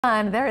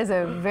And there is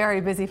a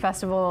very busy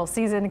festival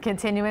season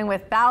continuing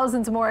with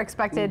thousands more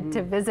expected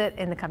to visit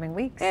in the coming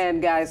weeks.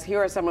 And guys,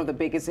 here are some of the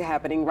biggest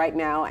happening right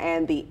now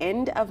and the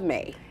end of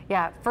May.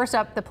 Yeah, first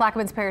up, the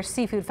Plaquemines Parish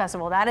Seafood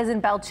Festival. That is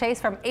in Belle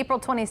Chase from April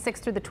 26th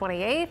through the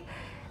 28th.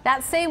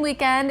 That same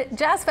weekend,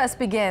 Jazz Fest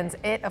begins.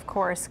 It, of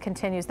course,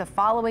 continues the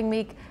following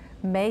week,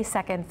 May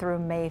 2nd through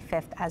May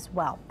 5th as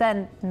well.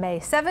 Then May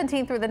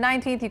 17th through the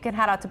 19th, you can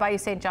head out to Bayou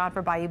St. John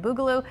for Bayou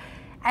Boogaloo.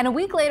 And a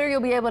week later,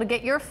 you'll be able to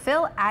get your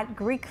fill at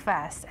Greek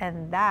Fest,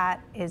 and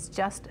that is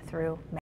just through May.